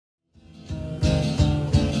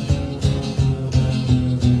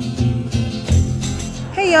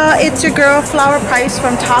Hey y'all, it's your girl Flower Pryce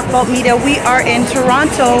from Talk About Media. We are in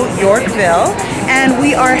Toronto, Yorkville, and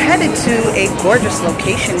we are headed to a gorgeous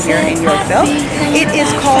location here in Yorkville. It is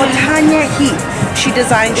called Tanya Heath. She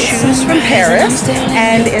designs shoes from Paris,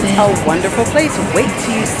 and it's a wonderful place. Wait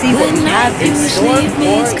till you see what we have in store for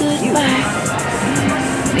you.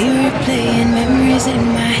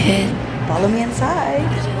 Follow me inside.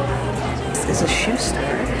 This is a shoe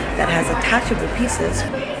store that has attachable pieces.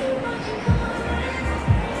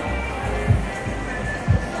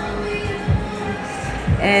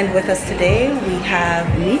 And with us today, we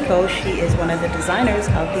have Nico. She is one of the designers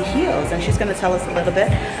of the heels, and she's going to tell us a little bit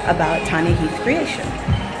about Tanya Heath creation.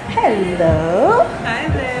 Hello. Hi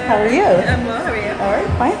there. How are you? I'm well. How are you? All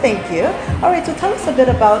right, fine, thank you. All right, so tell us a bit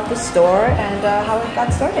about the store and how it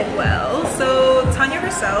got started. Well, so Tanya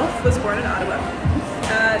herself was born in Ottawa.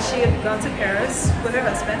 She had gone to Paris with her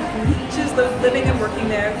husband. She was living and working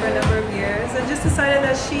there for a number of years, and just decided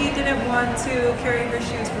that she didn't want to carry her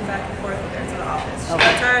shoes from back and forth with her to the office. She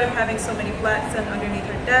got tired of having so many flats and underneath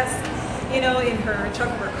her desk, you know, in her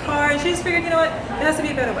trunk of her car. She just figured, you know what, there has to be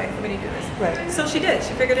a better way for me to do this. Right. So she did.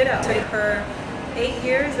 She figured it out. It took her 8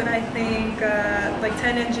 years and I think like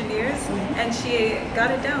 10 engineers, and she got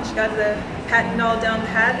it down. She got the patent all down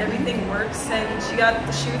pat, everything works, and she got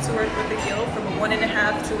the shoe to work with the heel from a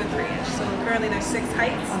 1.5 to a 3 inch. So currently there's 6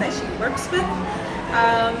 heights that she works with,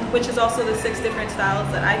 which is also the 6 different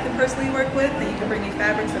styles that I can personally work with, and you can bring in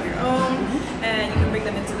fabrics of your own, and you can bring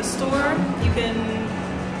them into the store. You can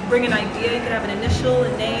bring an idea, you can have an initial,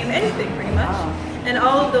 a name, anything pretty much. And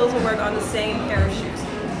all of those will work on the same pair of shoes.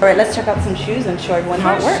 All right, let's check out some shoes and show everyone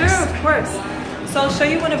how it works. Sure, of course. So I'll show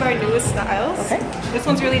you one of our newest styles. Okay. This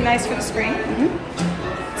one's really nice for the spring.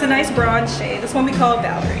 It's a nice bronze shade. This one we call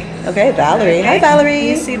Valerie. Okay, Valerie. Okay. Hi, Valerie.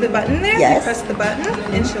 You see the button there? Yes. You press the button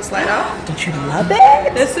and she'll slide off. Don't you love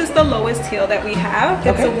it? This is the lowest heel that we have.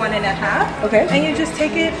 It's a 1.5. Okay. And you just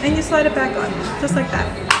take it and you slide it back on, just like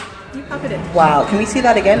that. You pop it in. Wow, can we see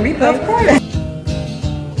that again? Replay. Of course.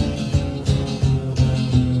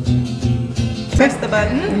 Press the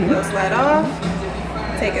button, it'll slide off,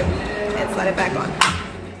 take it, and slide it back on.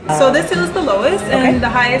 So this is the lowest, and the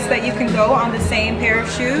highest that you can go on the same pair of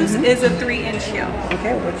shoes is a 3-inch heel.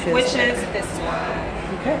 Okay, which is this one.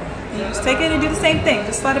 Okay. You just take it and do the same thing,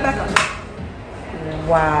 just slide it back on.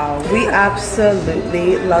 Wow, we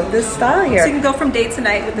absolutely love this style here. So you can go from day to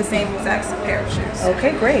night with the same exact pair of shoes.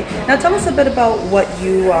 Okay, great. Now tell us a bit about what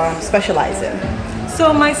you specialize in.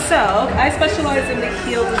 So myself, I specialize in the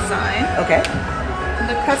heel design. Okay.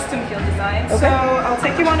 The custom heel design. Okay. So I'll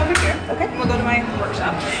take you on over here. Okay. We'll go to my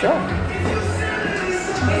workshop. Sure.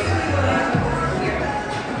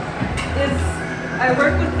 Here is, I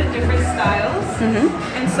work with the different styles.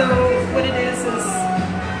 And so what it is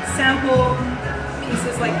sample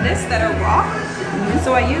pieces like this that are raw.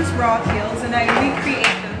 So I use raw heels and I recreate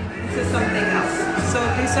them into something else. So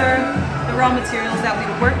these are the raw materials that we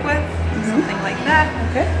work with, something like that.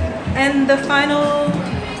 Okay. And the final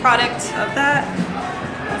product of that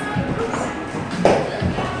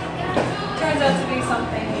turns out to be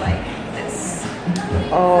something like this.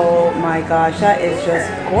 oh my gosh, that is just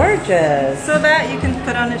gorgeous. So that you can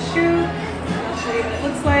put on a shoe. I'll show you what it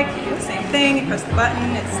looks like. You do the same thing. You press the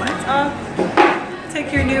button, it slides off.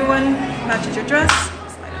 Take your new one, matches your dress,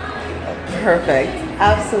 slide it on. Perfect.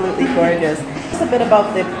 Absolutely gorgeous. Just a bit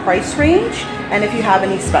about the price range and if you have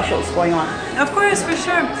any specials going on. Of course, for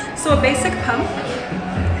sure. So a basic pump,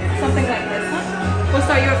 something like this one, will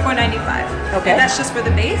start you at $4.95. Okay. And that's just for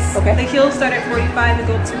the base. Okay. The heels start at $45 and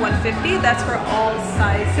go to $150. That's for all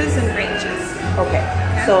sizes and ranges. Okay.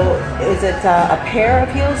 So is it a pair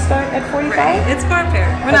of heels start at $45? Right. It's for a pair.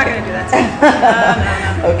 We're not going to do that today.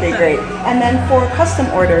 No. Okay, great. And then for custom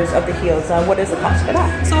orders of the heels, what is the cost for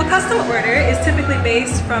that? So a custom order is typically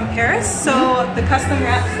based from Paris. So the custom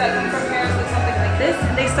wraps that come from Paris look something like this.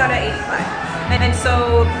 They start at $85. And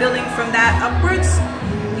so building from that upwards,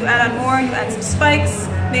 you add on more, you add some spikes,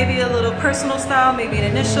 maybe a little personal style, maybe an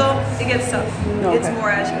initial. It gets up. It's more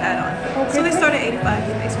as you add on. Okay, so they start at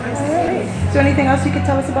 $85 base price. All right. Is there anything else you could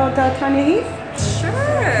tell us about Tanya Heath?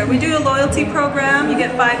 Sure. We do a loyalty program. You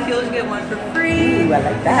get 5 heels, you get 1 for free. Ooh, I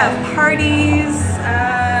like that. We have parties.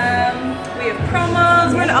 We have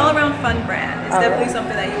promos. We're an all-around fun brand. It's definitely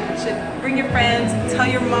something that you should bring your friends, tell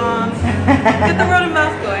your mom, get the word of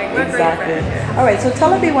mouth going. We're a great brand. All right, so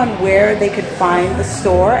tell everyone where they could find the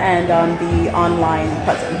store and the online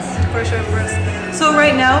presence. For sure, So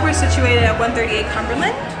right now we're situated at 138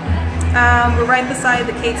 Cumberland. We're right beside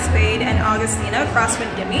the Kate Spade and Augustina across from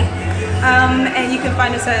Dimmy. And you can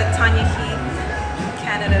find us at Tanya Heath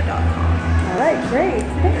talkboutmedia.canada.com. All right, great.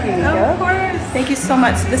 Thank you. Of course. Thank you so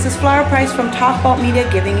much. This is Flower Pryce from Talk Bout Media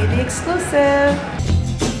giving you the exclusive.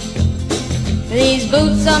 These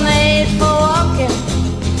boots are made for walking,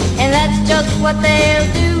 and that's just what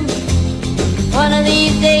they'll do. One of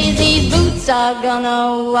these days these boots are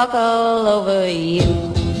gonna walk all over you.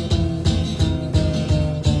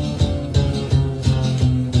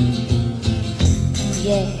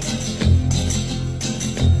 Yeah.